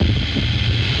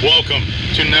welcome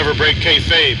to Never Break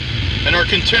Kayfabe and our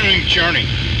continuing journey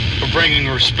of bringing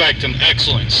respect and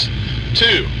excellence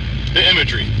to the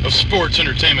imagery of sports,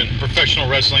 entertainment, and professional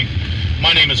wrestling.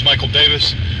 My name is Michael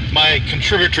Davis. My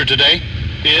contributor today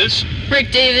is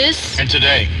Rick Davis. And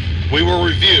today we will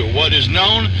review what is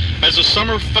known as a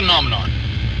summer phenomenon,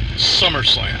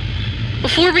 SummerSlam.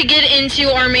 Before we get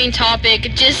into our main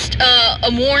topic, just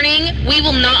a warning, we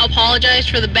will not apologize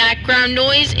for the background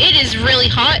noise. It is really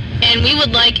hot, and we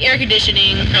would like air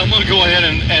conditioning. I'm going to go ahead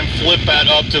and flip that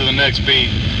up to the next beat.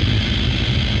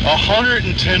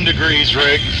 110 degrees,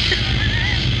 Rick.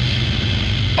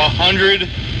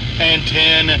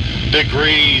 110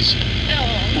 degrees,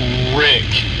 Rick.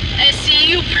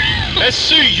 SCU, bro.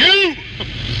 SCU!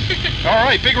 All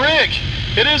right, Big Rick.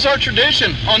 It is our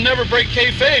tradition on Never Break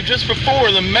Kayfabe just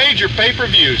before the major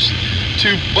pay-per-views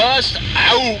to bust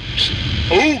out,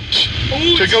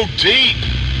 to go deep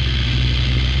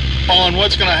on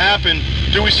what's going to happen.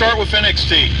 Do we start with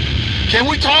NXT? Can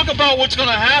we talk about what's going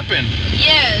to happen?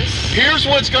 Yes. Here's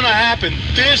what's going to happen.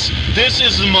 This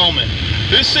is the moment.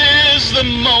 This is the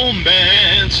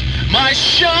moment. My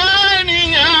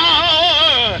shining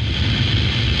hour.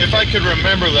 If I could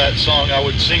remember that song, I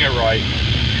would sing it right.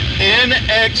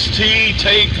 NXT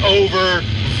TakeOver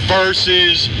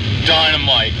versus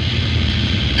Dynamite.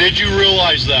 Did you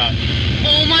realize that?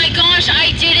 Oh my gosh,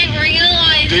 I didn't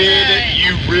realize that. Did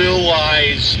you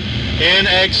realize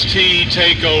NXT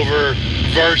TakeOver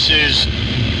versus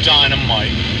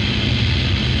Dynamite?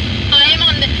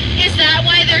 Is that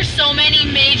why there's so many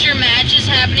major matches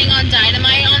happening on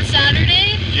Dynamite on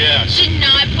Saturday? Yes. Did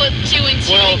not put two and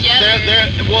two together.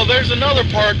 There's another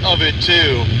part of it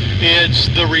too. It's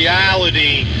the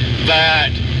reality that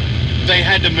they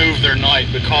had to move their night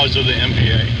because of the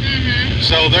NBA. Mm-hmm.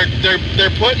 So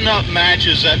they're putting up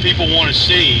matches that people want to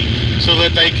see so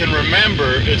that they can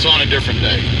remember it's on a different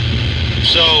day.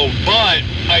 So, but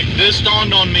this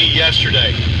dawned on me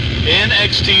yesterday.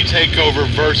 NXT TakeOver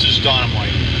versus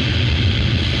Dynamite.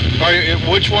 All right,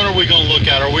 which one are we going to look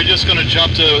at? Are we just going to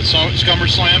jump to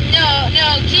SummerSlam?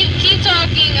 No, keep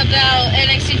talking about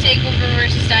NXT TakeOver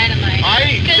versus Dynamite.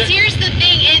 Because here's the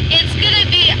thing, it's going to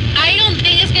be, I don't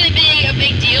think it's going to be a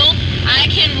big deal. I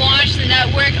can watch the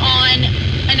network on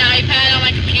an iPad on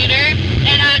my computer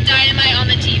and have Dynamite on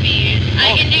the TV.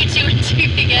 I can do two and two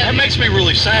together. That makes me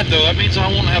really sad, though. That means I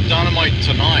won't have Dynamite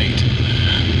tonight.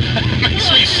 That makes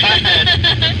me sad.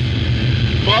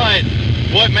 But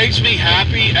what makes me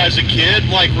happy as a kid,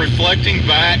 like reflecting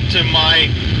back to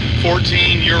my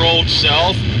 14-year-old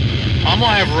self, I'm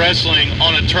going to have wrestling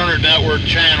on a Turner Network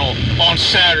channel on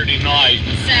Saturday night.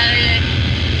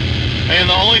 And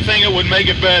the only thing that would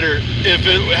make it better if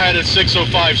it had a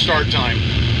 6:05 start time.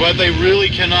 But they really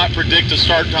cannot predict the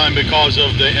start time because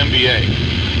of the NBA.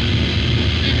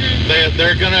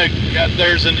 They're gonna.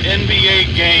 There's an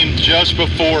NBA game just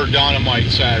before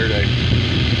Dynamite Saturday.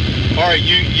 All right,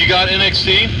 you got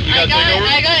NXT? I got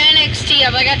NXT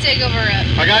up. I got TakeOver up.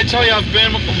 I gotta tell you, I've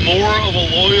been more of a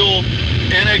loyal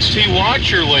NXT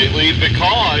watcher lately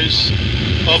because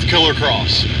of Killer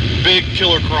Cross. Big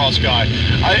Killer Cross guy.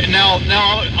 Now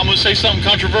I'm gonna say something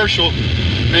controversial.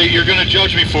 You're gonna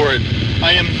judge me for it.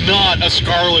 I am not a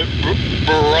Scarlett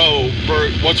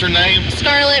what's her name?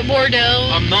 Scarlett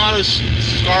Bordeaux. I'm not a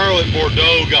Scarlett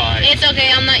Bordeaux guy. It's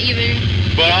okay, I'm not either.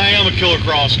 But I am a Killer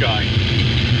Cross guy.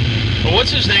 Well, what's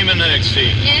his name in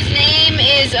NXT? His name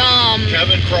is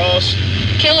Kevin Cross.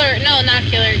 Not Killer.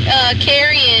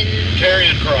 Karrion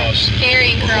Cross.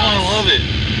 Karrion Cross. Oh, I love it.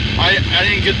 I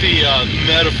didn't get the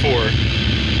metaphor.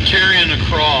 Karrion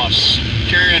Cross.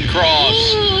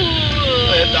 Ooh,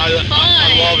 I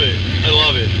love it. I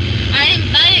love it. I didn't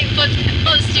put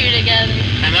those two together.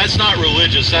 And that's not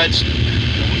religious. That's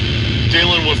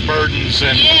dealing with burdens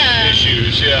and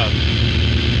issues. Yeah.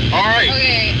 All right.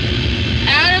 Okay.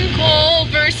 Adam Cole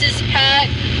versus Pat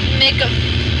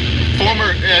McAfee.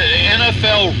 Former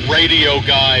NFL radio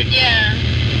guy. Yeah.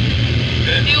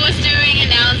 He was doing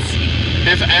announcing.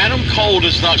 If Adam Cole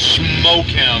does not smoke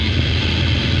him,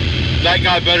 that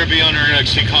guy better be under an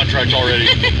NXT contract already.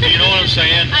 You know what I'm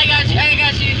saying? I got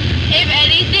you. If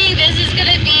anything, this is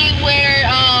gonna be where the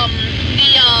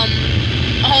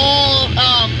whole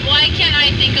why can't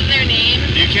I think of their name?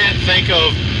 You can't think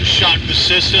of Shock the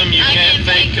System. You can't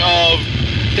think of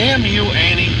damn you,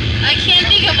 Annie. I can't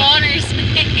think of Honor's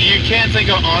name. You can't think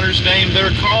of Honor's name.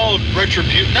 They're called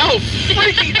Retribution. No,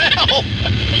 freaking hell.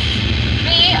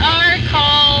 They are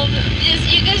called.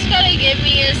 You just gotta give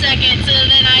me a second so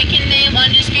then I can name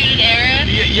Undisputed Era.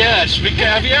 Yes.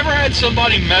 Have you ever had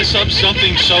somebody mess up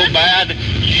something so bad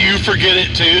you forget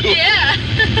it too? Yeah.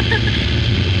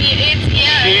 It's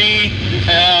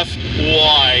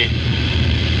GFY.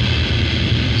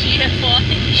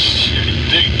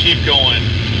 keep going.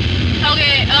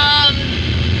 Okay,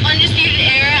 Undisputed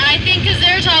Era, I think, because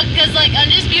like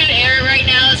Undisputed Era right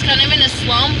now is kind of in a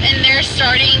slump, and they're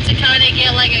starting to kind of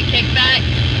get like a kickback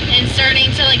and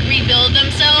starting to like rebuild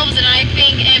themselves, and I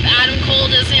think if Adam Cole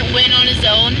doesn't win on his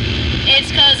own, it's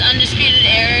because Undisputed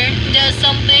Era does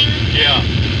something. Yeah.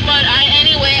 But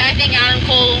anyway, I think Adam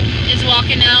Cole is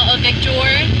walking out a victor.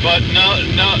 But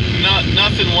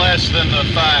nothing less than the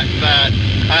fact that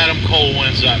Adam Cole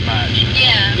wins that match.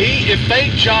 Yeah. If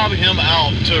they job him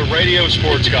out to radio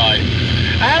sports guy,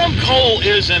 Adam Cole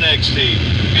is NXT.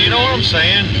 You know what I'm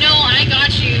saying? No, I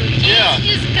got you.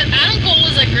 Cause Adam Cole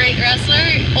is a great wrestler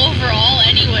overall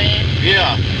anyway.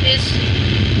 Yeah.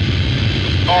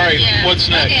 Alright, yeah. What's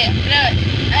next? Okay,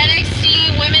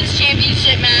 NXT Women's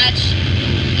Championship match.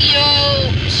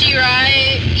 Io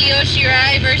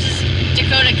Shirai versus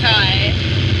Dakota Kai.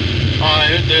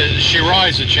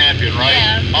 Shirai's the champion, right?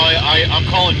 Yeah. I'm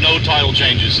calling no title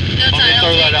changes. Let me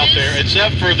throw that out there.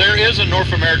 Except for there is a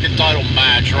North American title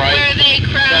match, right? Where they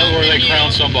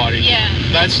crown somebody. Yeah.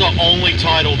 That's the only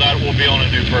title that will be on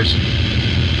a new person.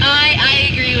 I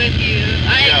agree with you.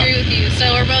 I agree with you.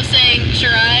 So we're both saying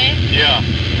Shirai? Yeah.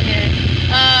 Okay.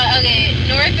 Okay,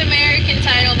 North American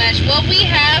title match. What we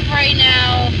have right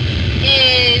now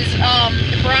is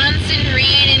Bronson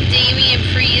Reed and Damian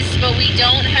Priest, but we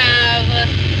don't have...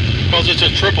 Because it's a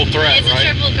triple threat, It's a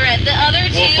triple threat. The other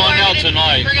two we'll find out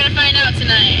tonight. We're going to find out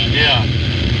tonight. Yeah.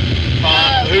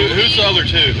 Who's the other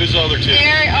two?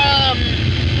 They're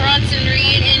Bronson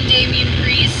Reed and Damian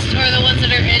Priest are the ones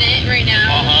that are in it right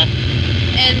now. Uh-huh.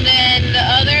 And then the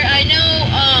other, I know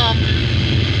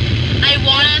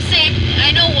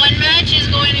one match is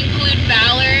going to include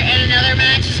Balor, and another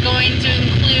match is going to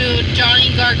include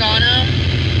Johnny Gargano.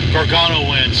 Gargano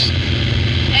wins.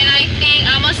 And I think,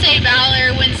 I'm going to say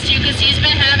Balor wins too, because he's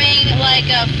been having like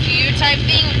a feud type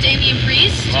thing with Damian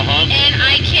Priest. Uh-huh. And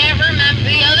I can't remember,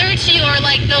 the other two are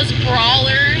like those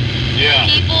brawler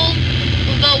people.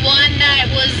 The one that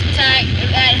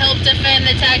that helped defend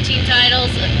the tag team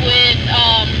titles with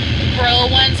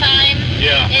Bro one time.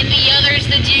 Yeah. And the other's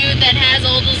the dude that has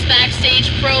all those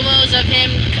backstage promos of him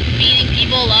beating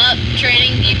people up,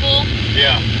 training people.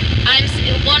 Yeah.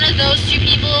 One of those two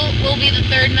people will be the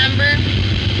third member.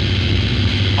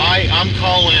 I'm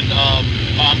calling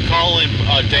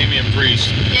Damian Priest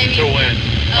to win.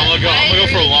 I'm gonna go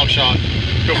for a long shot.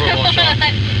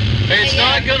 It's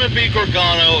not gonna be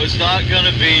Gargano. It's not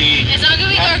gonna be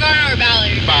Gargano or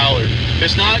Balor.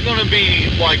 It's not gonna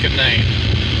be like a name.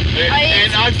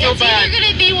 And I feel bad. It's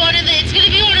gonna be one of the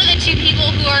two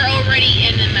people who are already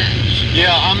in the match.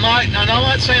 Yeah, I'm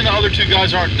not saying the other two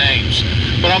guys aren't names,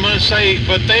 but I'm gonna say,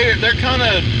 but they're kind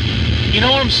of, you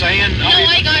know what I'm saying? No,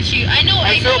 I got you. I know.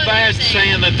 I feel bad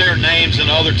saying that they're names and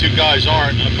the other two guys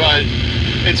aren't, but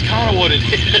it's kind of what it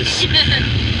is.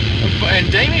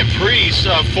 And Damian Priest,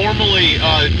 formerly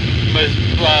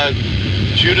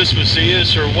Judas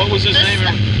Messias, or what was his name?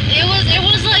 It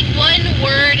was like one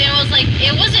word.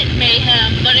 It wasn't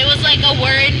mayhem, but it was like a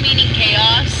word meaning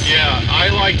chaos. Yeah, I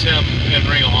liked him in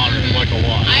Ring of Honor like a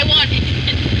lot. I want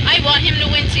him to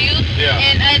win too. Yeah.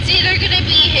 And it's either gonna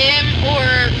be him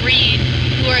or Reed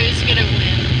who is gonna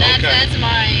win. That's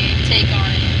my take on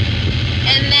it.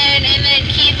 And then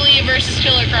Keith Lee versus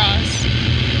Killer Cross.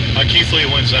 Keith Lee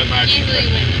wins that match. Keith Lee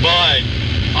wins. But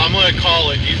I'm gonna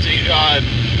call it.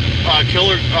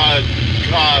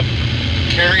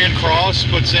 Karrion Kross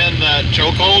puts in that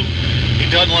chokehold. He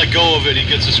doesn't let go of it. He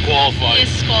gets disqualified. He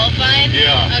gets disqualified?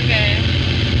 Yeah. Okay.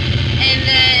 And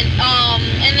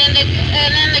then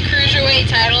the cruiserweight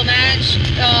title match.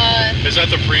 Is that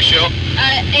the pre-show?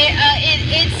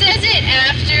 It says it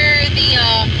after the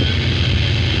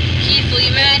Keith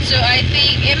Lee match, so I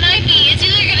think it might be. It's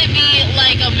either gonna be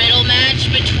like a middle match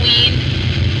between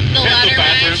the ladder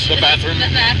match. The bathroom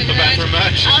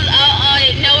match.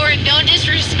 No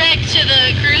disrespect to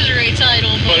the cruiserweight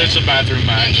title, but it's a bathroom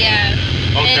match. Yeah.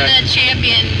 Okay. And the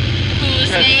champion, whose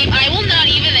name I will not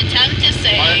even attempt to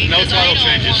say. No title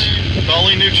changes. The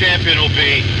only new champion will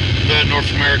be the North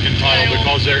American title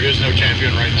because there is no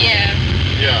champion right now. Yeah.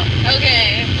 Yeah.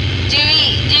 Okay. Do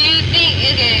you think?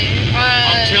 Okay.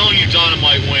 I'm telling you,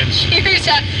 Dynamite wins.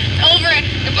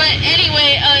 But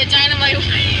anyway, Dynamite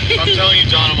wins. I'm telling you,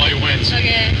 Dynamite wins.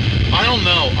 Okay. I don't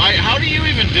know. How do you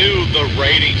even do the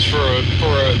ratings for a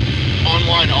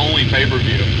online only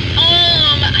pay-per-view?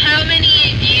 How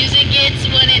many views it gets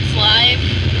when it's live?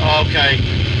 Okay.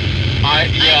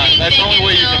 That's the only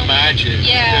way you can match it.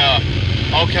 Yeah.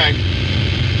 Okay.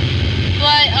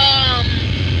 But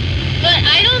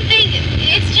I don't think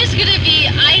it's just gonna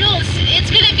be. It's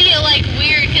gonna be like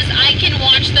weird because I can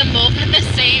watch them both at the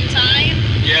same time.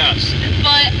 Yes. But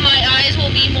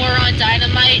on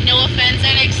Dynamite. No offense,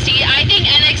 NXT. I think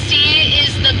NXT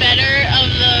is the better of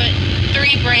the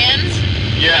 3 brands.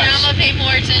 Yes. But I'm gonna pay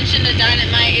more attention to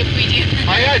Dynamite if we do.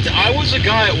 I was a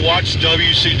guy that watched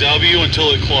WCW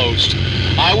until it closed.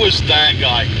 I was that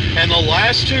guy. And the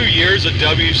last 2 years of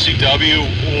WCW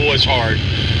was hard.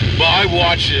 But I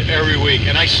watched it every week,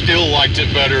 and I still liked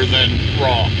it better than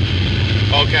Raw.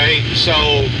 Okay,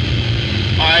 so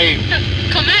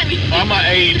Come at me. I'm an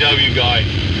AEW guy.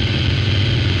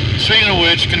 Speaking of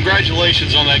which,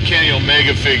 congratulations on that Kenny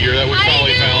Omega figure that we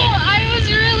finally found. I was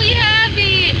really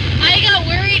happy. I got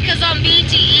worried because on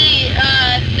BTE,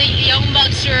 the Young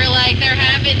Bucks were like, they're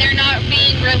not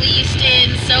being released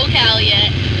in SoCal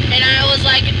yet. And I was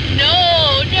like,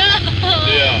 no.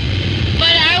 Yeah.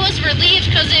 But I was relieved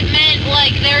because it meant,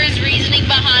 like, there is reasoning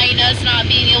behind us not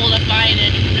being able to find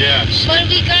it. Yes. But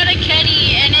we got a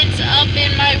Kenny, and it's up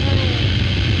in my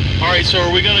room. All right, so are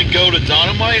we going to go to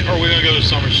Dynamite, or are we going to go to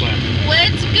SummerSlam?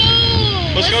 Let's go.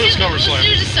 Let's go to SummerSlam. Let's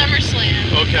do the SummerSlam.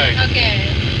 Okay.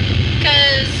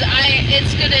 Because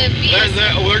it's going to be... There's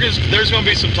going to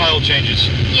be some title changes.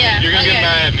 Yeah. You're going to get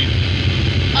mad at me.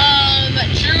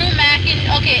 Drew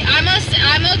Okay, I'm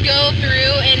gonna go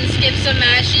through and skip some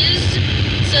matches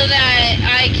so that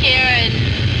I'm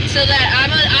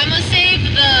gonna save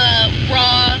the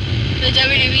Raw, the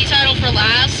WWE title for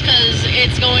last because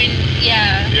it's going,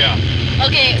 yeah.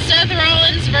 Okay, Seth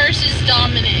Rollins versus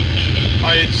Dominic.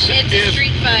 It's a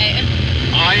street fight.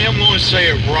 I am going to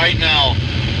say it right now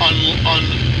on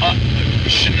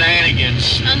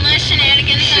shenanigans. Unless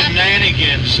shenanigans happen.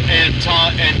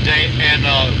 And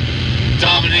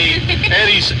Dominique,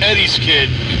 Eddie's kid.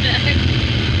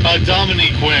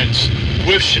 Dominique wins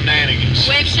with shenanigans.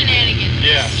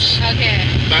 Yes. Okay.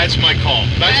 That's my call.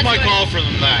 That's my call for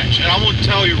the match. And I'm going to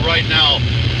tell you right now,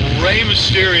 Rey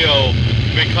Mysterio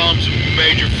becomes a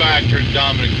major factor in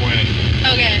Dominic winning.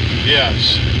 Okay.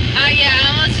 Yes.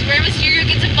 Rey Mysterio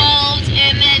gets involved,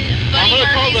 and then Buddy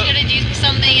Murphy's going to do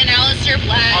something, and Aleister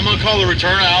Black. I'm going to call the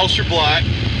return of Aleister Black.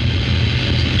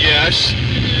 Yes.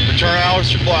 Return of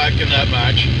Aleister Black in that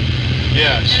match.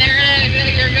 Yes. And they're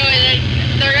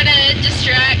gonna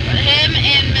distract him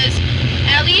and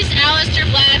at least Aleister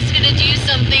Black's gonna do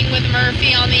something with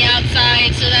Murphy on the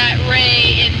outside so that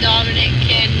Ray and Dominic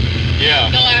can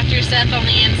go after Seth on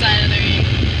the inside of the ring.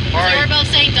 All right. We're both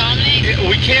saying Dominic?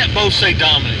 We can't both say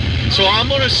Dominic. So I'm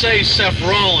gonna say Seth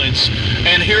Rollins,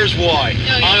 and here's why.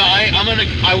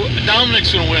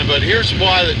 Dominic's gonna win, but here's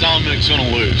why that Dominic's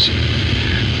gonna lose.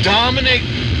 Dominic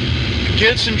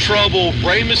gets in trouble,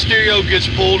 Rey Mysterio gets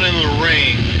pulled into the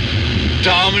ring,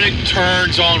 Dominic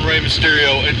turns on Rey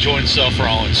Mysterio and joins Seth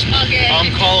Rollins. Okay.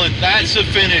 I'm calling that's the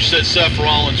finish that Seth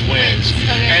Rollins wins.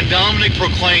 Okay. And Dominic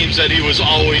proclaims that he was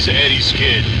always Eddie's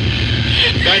kid.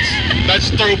 That's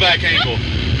throwback angle.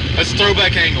 That's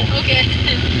throwback angle. Okay.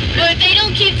 But they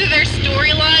don't keep to their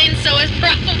storyline, so it's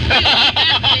probably what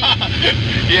happened.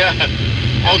 Yeah.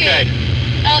 Okay.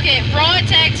 Okay, Raw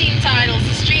Tag Team titles.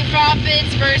 The Street Profits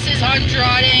versus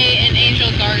Andrade and Angel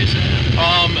Garza.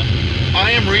 I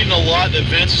am reading a lot that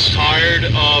Vince is tired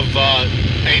of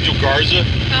Angel Garza.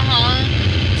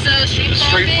 So Street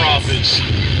Profits.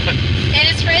 And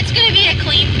it's going to be a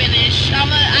clean finish.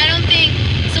 I don't think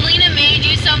Selena may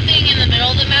do something in the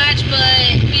middle of the match,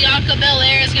 but Bianca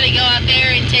Belair is going to go out there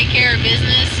and take care of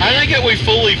business. I think that we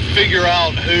fully figure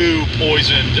out who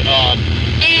poisoned.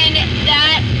 And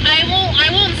that I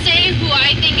won't say who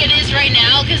I think it is right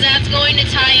now because that's going to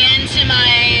tie into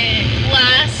my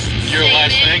last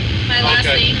thing. My last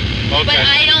thing. Okay. But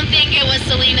I don't think it was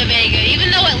Selena Vega.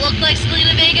 Even though it looked like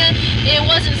Selena Vega, it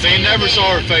wasn't Selena Vega. You never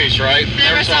saw her face, right?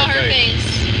 Never saw her face.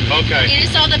 Okay. You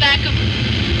just saw the back of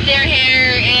their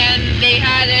hair, and they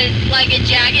had a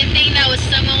jacket thing that was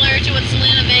similar to what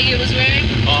Selena Vega was wearing.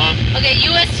 Okay,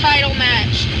 U.S. title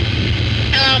match.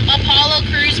 Apollo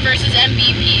Crews versus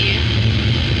MVP.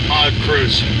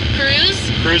 Crews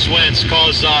wins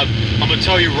because I'm going to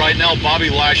tell you right now, Bobby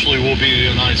Lashley will be the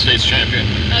United States champion.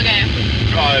 Okay.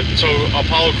 So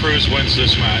Apollo Crews wins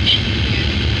this match.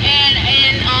 And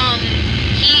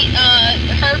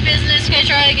her business gonna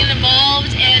try to get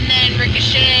involved, and then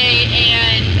Ricochet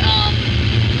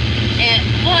and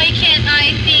why can't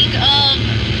I think of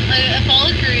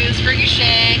Apollo Crews,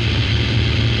 Ricochet,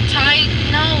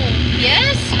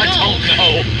 Yes? I don't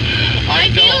know.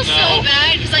 I feel so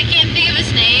bad because I can't think of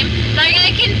his name, but I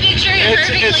can picture it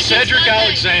perfectly. It's Cedric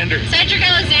Alexander. Cedric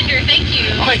Alexander, thank you.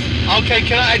 I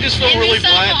just feel really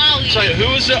bad. So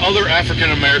who is the other African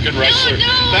American wrestler? No.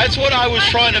 That's what I was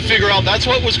trying to figure out. That's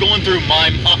what was going through my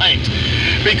mind.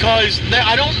 Because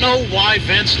I don't know why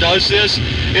Vince does this.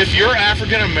 If you're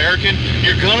African American,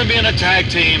 you're going to be in a tag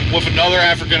team with another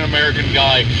African American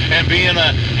guy and be in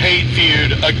a hate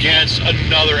feud against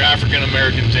another African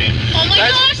American team. Oh my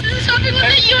gosh, this is something with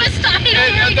the U.S. title.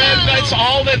 That's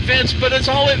all that Vince, but it's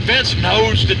all that Vince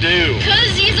knows to do.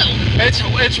 Because he's a...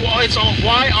 It's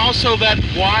why also that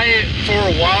why for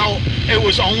a while it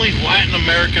was only Latin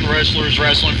American wrestlers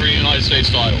wrestling for the United States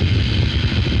title.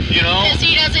 You know? Because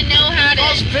he doesn't know how to...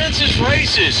 Because Vince is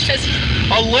racist.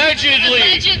 Allegedly.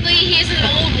 Allegedly, he's an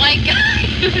old white guy.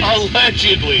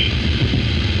 Allegedly.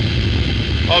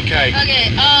 Okay.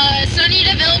 Okay, Sonya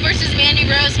Deville versus Mandy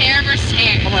Rose, hair versus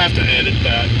hair. I'm going to have to edit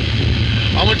that.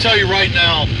 I'm going to tell you right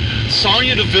now,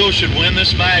 Sonya Deville should win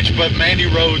this match, but Mandy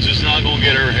Rose is not going to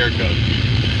get her haircut.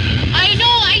 I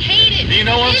know, I hate it. You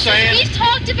know what I'm saying? We've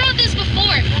talked about this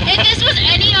before. If this was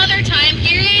any other time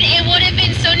period, it would have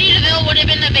been Sonya Deville would have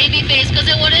been the babyface because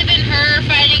it would have been her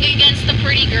fighting against the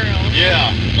pretty girl.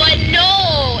 Yeah. But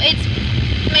no, it's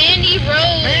Mandy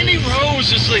Rose. Mandy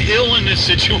Rose is the heel in this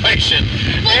situation.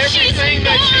 But everything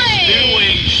that she's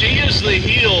doing, she is the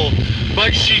heel,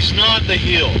 but she's not the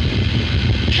heel.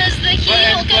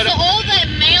 Because all the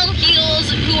male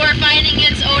heels who are fighting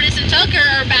against Otis and Tucker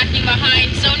are backing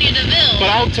behind Sonya Deville. But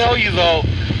I'll tell you though,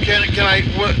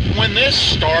 when this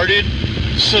started,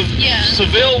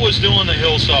 Seville was doing the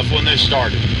heel stuff when this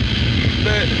started.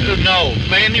 No,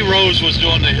 Mandy Rose was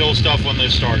doing the heel stuff when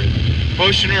this started,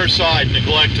 pushing her aside,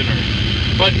 neglecting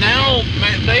her. But now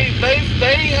they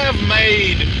have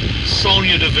made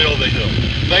Sonya Deville the heel.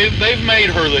 They've made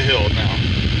her the heel now.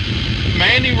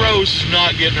 Mandy Rose is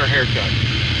not getting her haircut.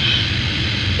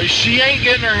 She ain't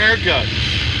getting her haircut.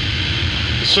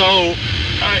 So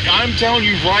I'm telling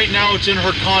you right now, it's in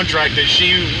her contract that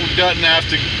she doesn't have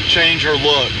to change her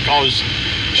look because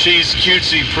she's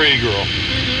cutesy pretty girl.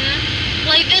 Mm-hmm.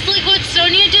 Like what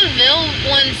Sonya Deville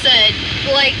once said,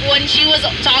 like when she was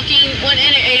talking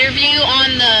in an interview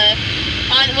on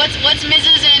what's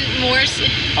Mrs. and Morse.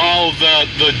 Oh,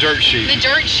 the dirt sheet. The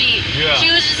dirt sheet. Yeah. She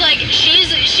was just like she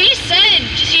said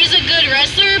she's a good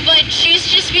wrestler, but she's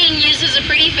just being used as a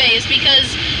pretty face because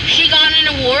she got an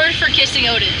award for kissing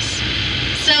Otis.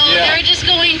 So they're just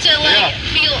going to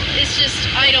feel it's just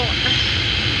I don't.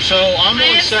 So I'm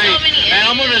going to say, and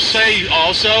I'm going to say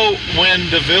also, when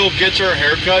Deville gets her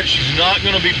haircut, she's not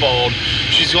going to be bald.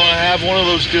 She's going to have one of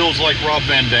those deals like Rob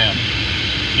Van Dam.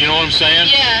 You know what I'm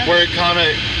saying? Yeah. Where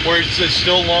it's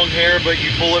still long hair, but you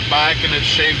pull it back and it's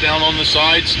shaved down on the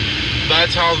sides.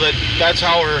 That's how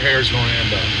her hair is going to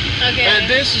end up. Okay. And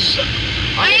this is.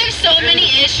 I have so many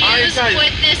issues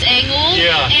with this angle,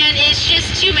 and it's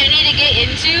just too many to get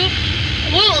into.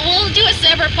 We'll do a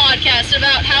separate podcast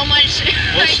about how much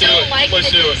I don't like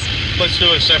this. Let's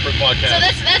do a separate podcast. So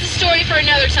that's a story for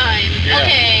another time. Yeah.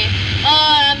 Okay.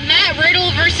 Matt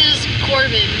Riddle versus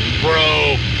Corbin.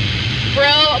 Bro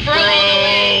all the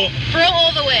way. Bro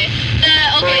all the way.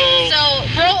 So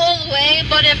bro all the way,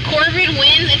 but if Corbin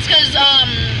wins, it's because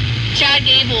Chad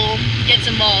Gable gets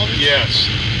involved. Yes.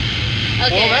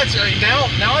 Okay. Well, that's now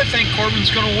I think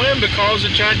Corbin's going to win because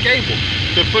of Chad Gable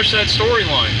to push that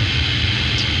storyline.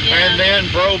 Yeah. And then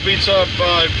Bro beats up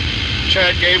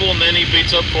Chad Gable, and then he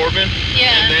beats up Corbin.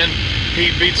 Yeah. And then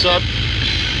he beats up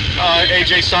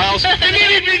AJ Styles, and then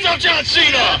he beats up John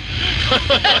Cena.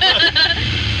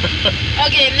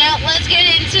 Okay, now let's get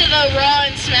into the Raw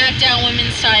and SmackDown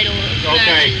Women's title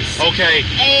matches. Okay.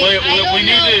 I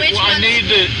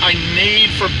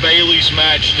need for Bayley's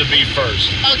match to be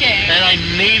first. Okay. And I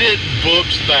need it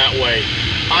booked that way.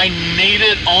 I need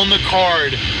it on the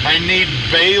card. I need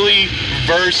Bayley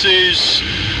versus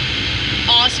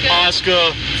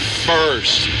Asuka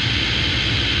first.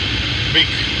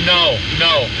 No,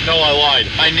 I lied.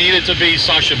 I need it to be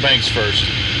Sasha Banks first.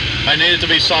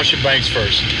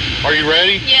 Are you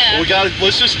ready? Yeah.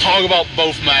 Let's just talk about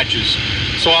both matches.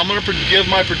 So I'm going to give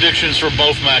my predictions for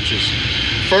both matches.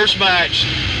 First match,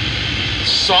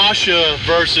 Sasha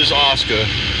versus Asuka.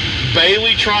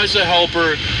 Bayley tries to help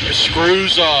her,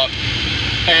 screws up,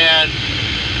 and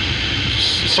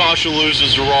Sasha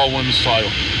loses the Raw Women's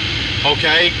title.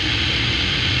 Okay?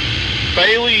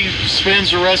 Bayley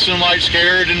spends the rest of the night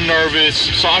scared and nervous.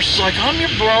 Sasha's like, I'm your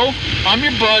bro. I'm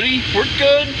your buddy. We're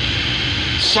good.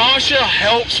 Sasha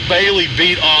helps Bayley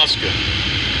beat Asuka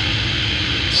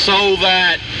so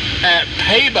that at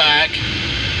Payback,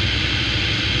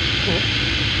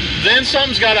 then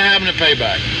something's got to happen at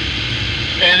Payback.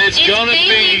 And it's going to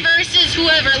be versus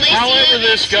whoever. However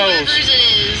this goes. It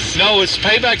is. No, it's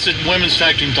Payback's a women's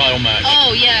tag team title match.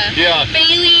 Oh, yeah. Yeah.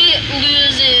 Bayley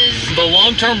loses. The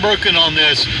long-term booking on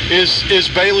this is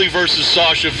Bayley versus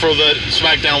Sasha for the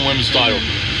SmackDown women's title.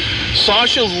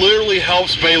 Sasha literally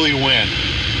helps Bayley win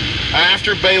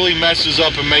after Bayley messes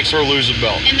up and makes her lose a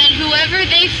belt. And then whoever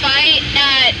they fight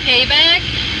at Payback,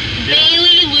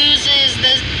 Bayley loses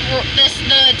the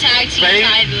tag team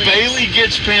titles. Bayley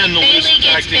gets pinned to lose the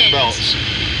tag team belts.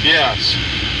 Yes.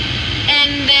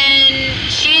 And then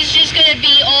she's just gonna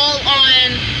be all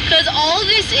on, because all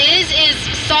this is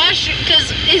Sasha,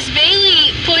 because is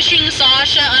Bayley pushing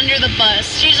Sasha under the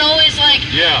bus. She's always like,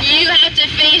 you have to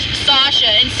face Sasha,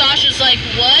 and Sasha's like,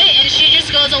 what? And she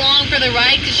just goes along for the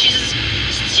ride because she's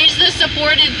the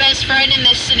supportive best friend in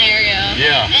this scenario.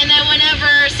 Yeah. And then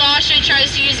whenever Sasha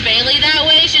tries to use Bayley that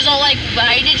way, she's all like,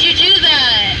 why did you do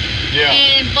that? Yeah.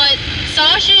 But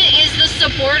Sasha is the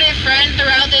supportive friend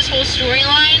throughout this whole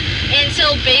storyline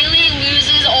until Bayley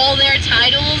loses all their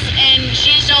titles, and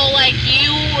she's all like,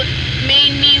 you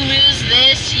made me lose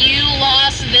this, you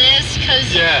lost this,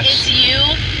 because it's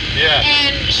you. Yeah.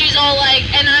 And she's all like,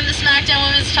 and I'm the SmackDown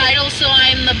Women's title, so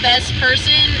I'm the best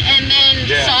person. And then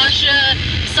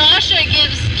Sasha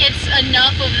gets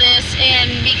enough of this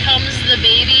and becomes the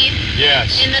baby.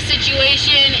 Yes. In the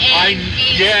situation. And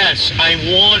I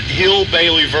want heel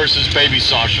Bayley versus baby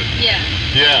Sasha. Yeah.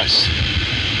 Yes.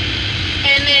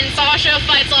 And then Sasha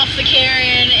fights off the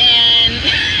Karen, and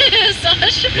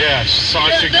Sasha. Yes,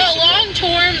 Sasha.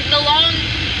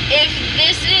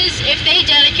 If they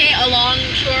dedicate a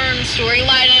long-term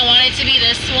storyline, I want it to be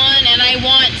this one, and I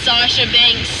want Sasha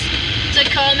Banks to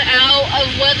come out of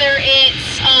whether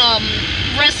it's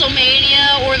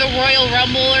WrestleMania or the Royal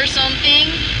Rumble or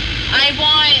something.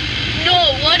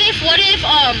 What if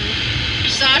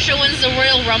Sasha wins the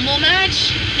Royal Rumble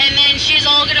match, and then she's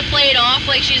all gonna play it off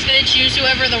like she's gonna choose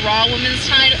whoever the Raw Women's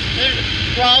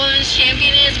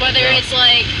champion is, whether it's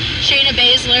like Shayna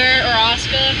Baszler or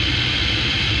Asuka.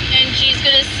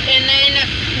 And then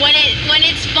when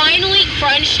it's finally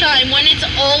crunch time, when it's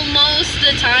almost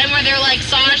the time where they're like,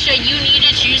 Sasha, you need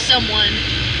to choose someone,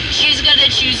 she's gonna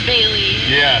choose Bayley.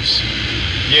 Yes.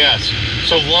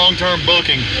 So long-term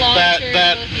booking.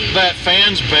 That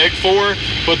fans beg for,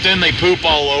 but then they poop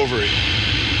all over it.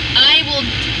 I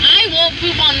won't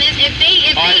poop on this if they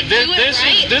do it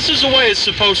right. This is the way it's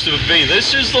supposed to be.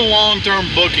 This is the long-term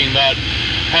booking that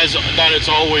it's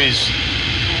always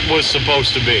was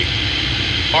supposed to be.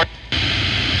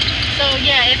 So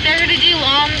if they're gonna do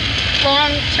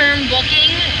long-term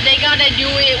booking, they gotta do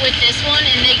it with this one,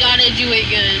 and they gotta do it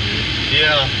good.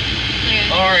 Yeah. Okay.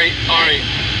 All right.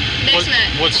 Next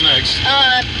match. What's next?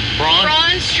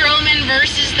 Braun Strowman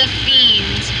versus The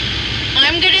Fiend.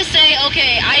 I'm gonna say,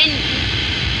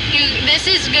 this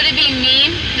is gonna be me.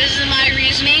 This is my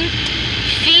reasoning.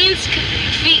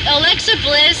 Alexa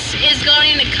Bliss is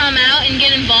going to come out and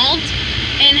get involved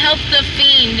and help The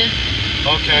Fiend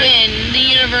win the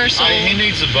Universal. He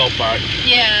needs a belt back.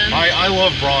 Yeah. I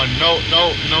love Braun. No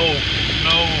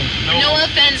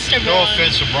offense to Braun. No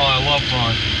offense to Braun. I love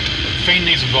Braun. Fiend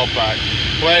needs a belt back.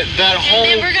 But that whole... And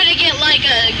then we're gonna get like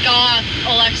a goth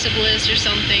Alexa Bliss or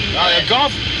something.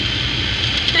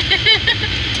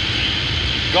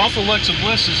 Goth Alexa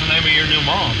Bliss is the name of your new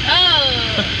mom.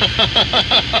 Oh.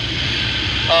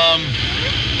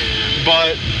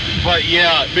 But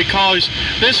yeah, because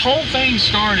this whole thing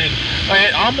started.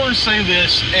 I'm going to say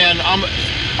this, and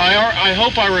I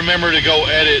hope I remember to go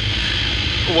edit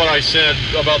what I said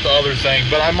about the other thing,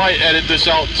 but I might edit this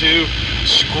out too.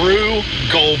 Screw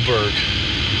Goldberg.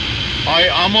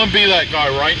 I'm going to be that guy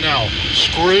right now.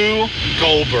 Screw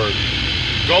Goldberg.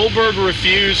 Goldberg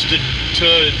refused to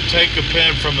take a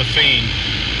pin from The Fiend,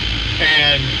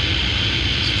 and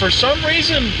for some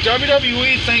reason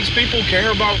WWE thinks people care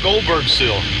about Goldberg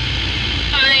still.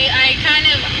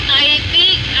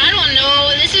 I don't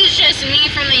know, this is just me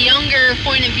from the younger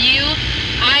point of view.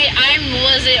 I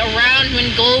wasn't around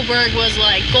when Goldberg was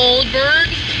like Goldberg,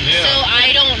 so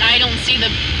I don't see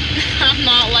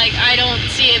I don't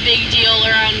see a big deal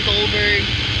around Goldberg.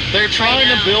 They're trying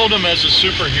to build him as a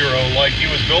superhero like he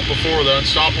was built before, the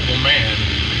Unstoppable Man,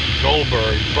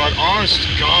 Goldberg. But honest to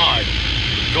God,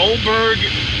 Goldberg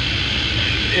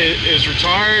is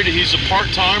retired. He's a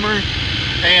part-timer,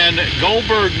 and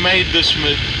Goldberg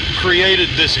created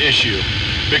this issue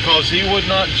because he would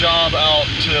not job out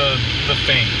to The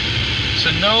Fiend.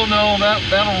 Said, no,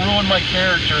 that'll ruin my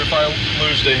character if I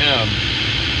lose to him.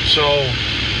 So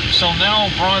now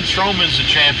Braun Strowman's the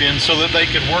champion so that they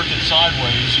could work it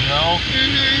sideways, you know?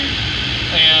 Mm-hmm.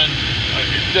 And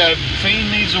the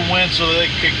Fiend needs a win so that they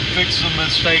can fix the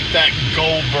mistake that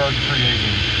Goldberg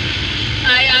created.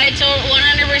 I told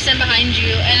 100% behind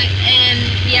you, and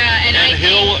I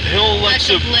think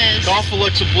Alexa Bliss. Golf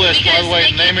Alexa Bliss, by the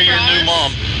way, name of your new mom.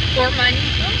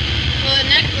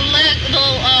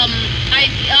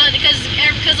 Because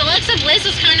because Alexa Bliss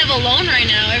is kind of alone right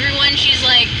now. Everyone she's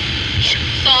like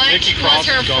thought was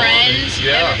her friend.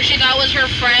 Yeah. She thought was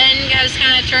her friend has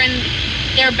kind of turned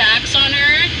their backs on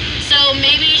her. So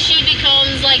maybe she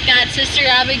becomes like that Sister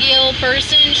Abigail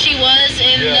person she was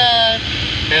in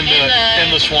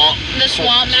the swamp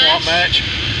match.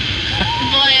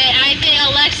 But I think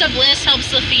Alexa Bliss helps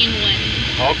the Fiend win.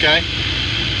 Okay.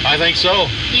 I think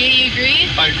so. You agree?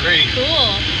 I agree.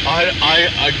 Cool. I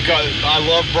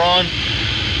love Braun.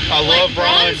 I love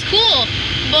Braun. Braun's cool,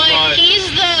 but he's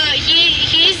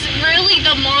really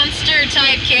the monster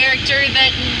type character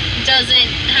that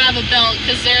doesn't have a belt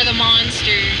because they're the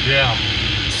monster. Yeah.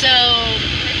 So,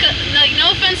 like,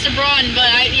 no offense to Braun,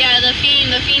 but the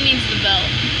Fiend needs the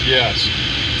belt. Yes.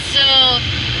 So,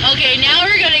 okay, now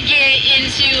we're gonna get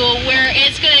into where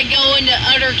it's gonna go into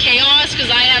utter chaos because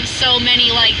I have so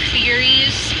many like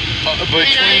theories.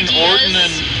 Between Orton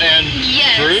and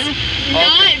Drew?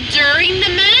 Not during the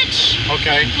match.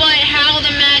 Okay. But how the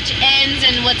match ends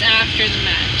and what's after the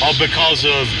match. Oh, because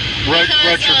of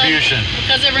retribution.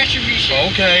 Because of retribution.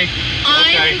 Okay.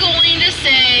 I'm going to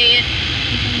say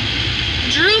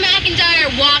Drew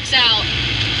McIntyre walks out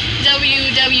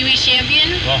WWE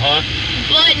champion. Uh-huh.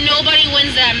 But nobody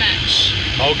wins that match.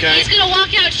 Okay. He's going to walk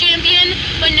out champion,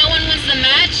 but no one wins the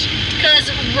match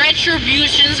because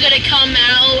Retribution's going to come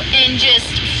out and just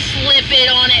flip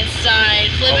it on its side.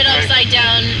 Flip it upside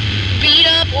down. Beat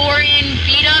up Orton,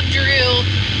 beat up Drew.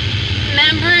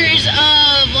 Members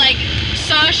of, like,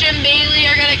 Sasha and Bayley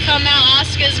are going to come out.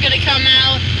 Asuka's going to come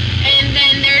out. And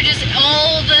then they're just,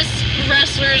 all the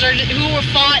wrestlers who were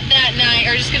fought that night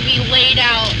are just going to be laid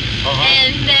out.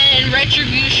 And then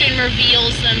Retribution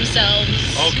reveals themselves.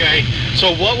 Okay. So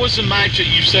what was the match that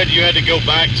you said you had to go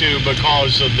back to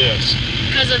because of this?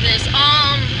 Because of this.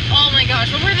 Oh my gosh,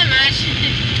 what were the match?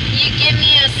 You give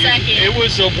me a second. It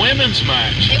was a women's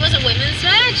match. It was a women's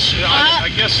match? I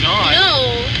guess not.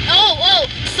 No. Oh,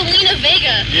 Selena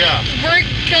Vega. Yeah.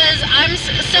 Because I'm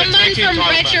someone from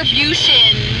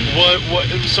Retribution. What?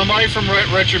 Somebody from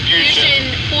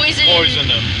Retribution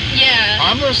poisoned them. Yeah.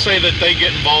 I'm gonna say that they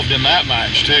get involved in that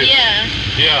match too. Yeah.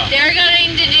 Yeah. They're gonna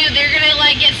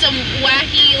like get some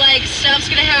wacky like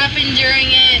stuff's gonna happen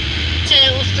during it to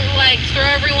throw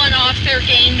everyone off their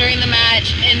game during the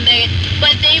match,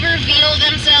 but they reveal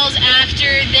themselves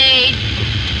after they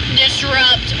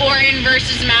disrupt Orton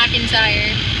versus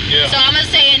McIntyre. Yeah. So I'm gonna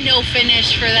say a no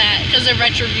finish for that because of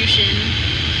Retribution.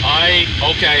 I'm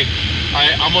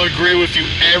gonna agree with you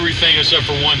everything except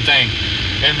for one thing,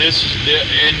 and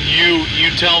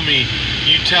you tell me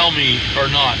or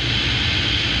not.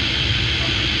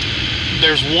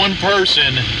 There's one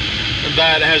person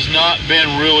that has not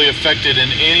been really affected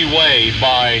in any way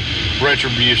by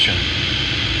Retribution,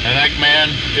 and that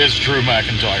man is Drew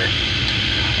McIntyre.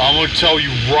 I'm gonna tell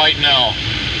you right now,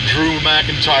 Drew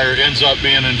McIntyre ends up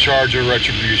being in charge of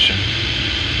Retribution.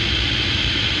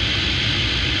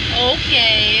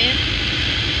 Okay.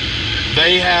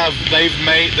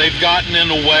 They've gotten in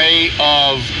the way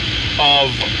of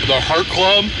the Hurt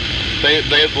Club.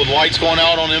 With lights going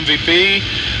out on MVP,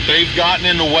 they've gotten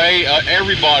in the way of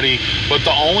everybody. But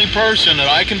the only person that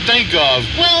I can think of.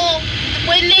 Well,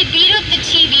 when they beat up the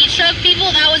TV truck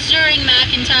people, that was during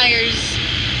McIntyre's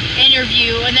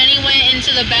interview, and then he went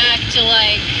into the back to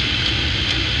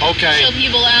show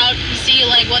people out, see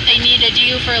what they need to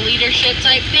do for a leadership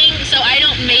type thing. So I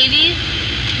don't, maybe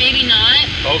not.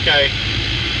 Okay.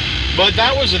 But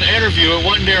that was an interview. It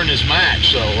wasn't during his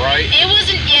match, though, right? It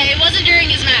wasn't during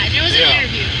his match. It was an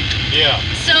interview. Yeah.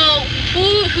 So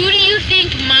who do you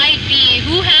think might be?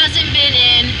 Who hasn't been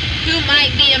in? Who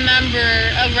might be a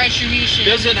member of Retribution?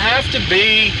 Does it have to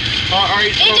be? All right.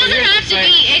 It doesn't have to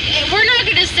be. We're not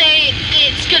going to say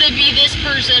it's going to be this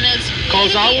person.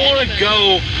 Because I want to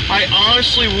go. I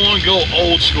honestly want to go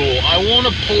old school. I want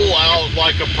to pull out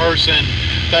a person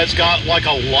that's got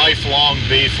a lifelong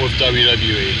beef with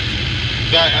WWE.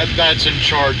 That's in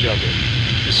charge of it.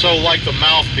 So the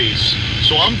mouthpiece.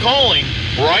 So I'm calling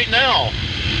right now.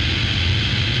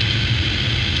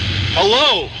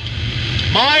 Hello.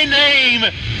 My name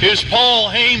is Paul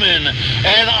Heyman,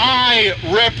 and I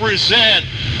represent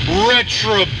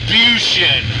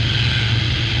Retribution.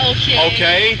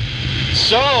 Okay?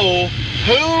 So,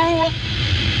 who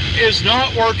is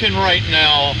not working right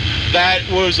now that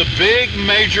was a big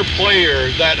major player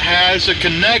that has a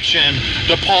connection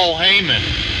to Paul Heyman?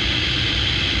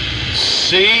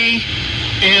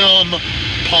 CM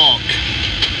Punk.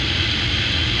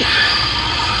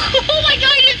 Oh my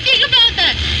God, I didn't think about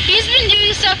that. He's been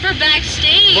doing stuff for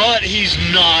backstage. But he's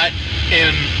not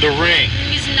in the ring.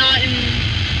 He's not in...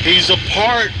 He's a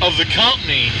part of the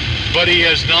company, but he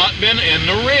has not been in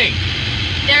the ring.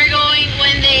 they're going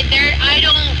when they're.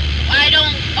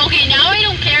 Okay, now I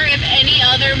don't care if any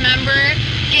other member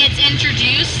gets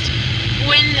introduced.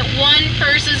 When one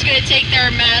person's gonna take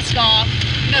their mask off,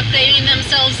 claiming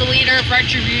themselves the leader of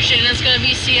Retribution, it's gonna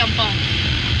be CM Punk.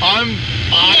 I'm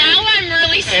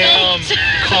really stoked.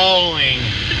 Calling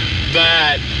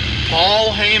that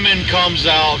Paul Heyman comes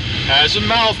out as a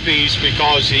mouthpiece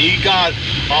because he got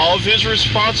all of his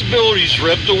responsibilities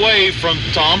ripped away from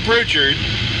Tom Pritchard,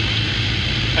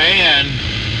 and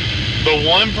the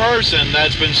one person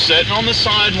that's been sitting on the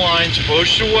sidelines,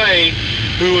 pushed away,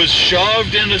 who was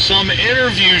shoved into some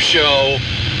interview show,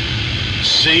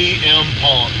 CM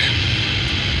Punk.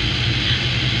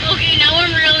 Okay, now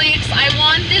I'm really excited. I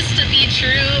want this to be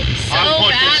true so badly. I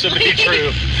want this to be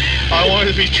true. I want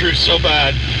it to be true so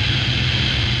bad.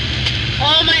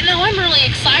 Oh my, no, I'm really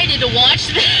excited to watch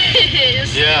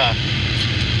this. Yeah.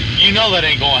 You know that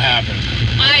ain't gonna happen.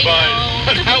 I know.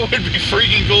 But that would be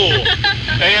freaking cool.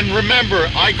 And remember,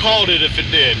 I called it if it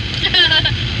did.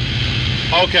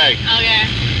 Okay. Okay.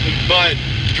 But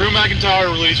Drew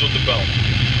McIntyre released with the belt.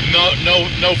 No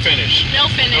finish. No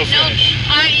finish. No finish.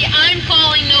 I'm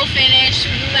calling no finish.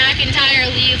 McIntyre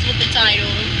leaves with the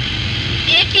title.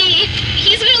 If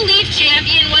he's gonna leave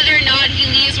champion, whether or not he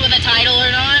leaves with a title or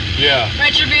not. Yeah.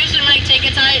 Retribution might take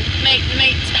a might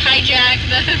hijack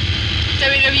the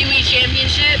WWE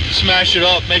Championship. Smash it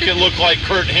up. Make it look like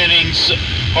Kurt Henning's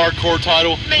hardcore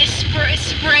title.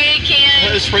 Spray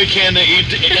can. Spray can the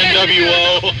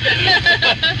NWO.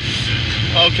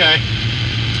 Okay.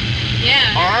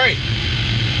 Yeah. All right.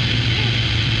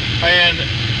 And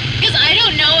because I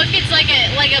don't know if it's like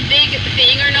a big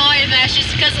thing or not, if that's just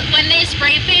because when they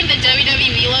spray paint the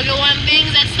WWE logo on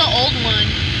things, that's the old one.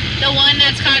 The one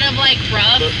that's kind of like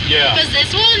rough. Yeah. Because this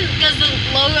one, because the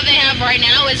logo they have right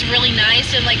now is really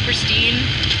nice and like pristine.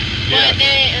 Yeah.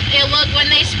 But when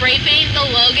they spray paint the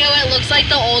logo, it looks like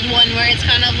the old one where it's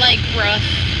kind of like rough.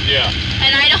 Yeah.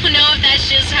 And I don't know if that's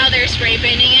just how they're spray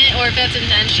painting it or if that's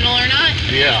intentional or not.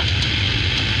 Yeah.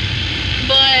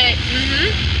 But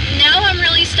now I'm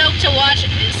really stoked to watch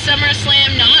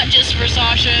SummerSlam, not just for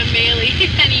Sasha and Bayley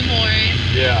anymore.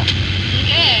 Yeah.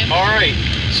 Okay. All right.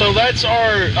 So that's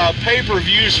our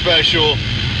pay-per-view special.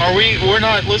 We're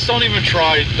not. Let's don't even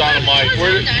try Dynamite.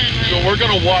 We're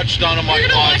gonna watch Dynamite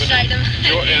live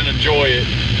and enjoy it.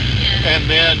 Yeah. And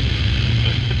then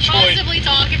possibly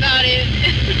talk about it.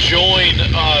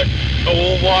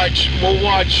 We'll watch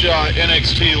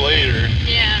NXT later.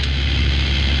 Yeah.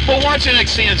 We'll watch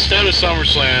NXT instead of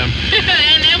SummerSlam.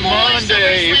 And then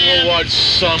Monday we'll watch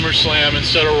SummerSlam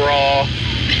instead of Raw.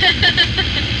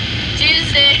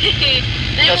 Tuesday.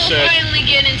 Then we'll finally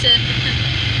get into.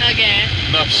 Okay.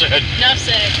 Enough said. Enough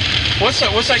said. What's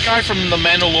that guy from The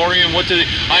Mandalorian? What did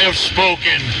I have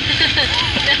spoken?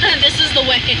 This is the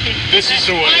way. This is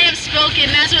the way. I have spoken.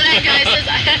 That's what that guy says.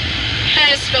 I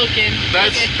have spoken.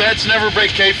 That's Never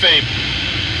Break Kayfabe.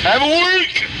 Have a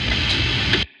week.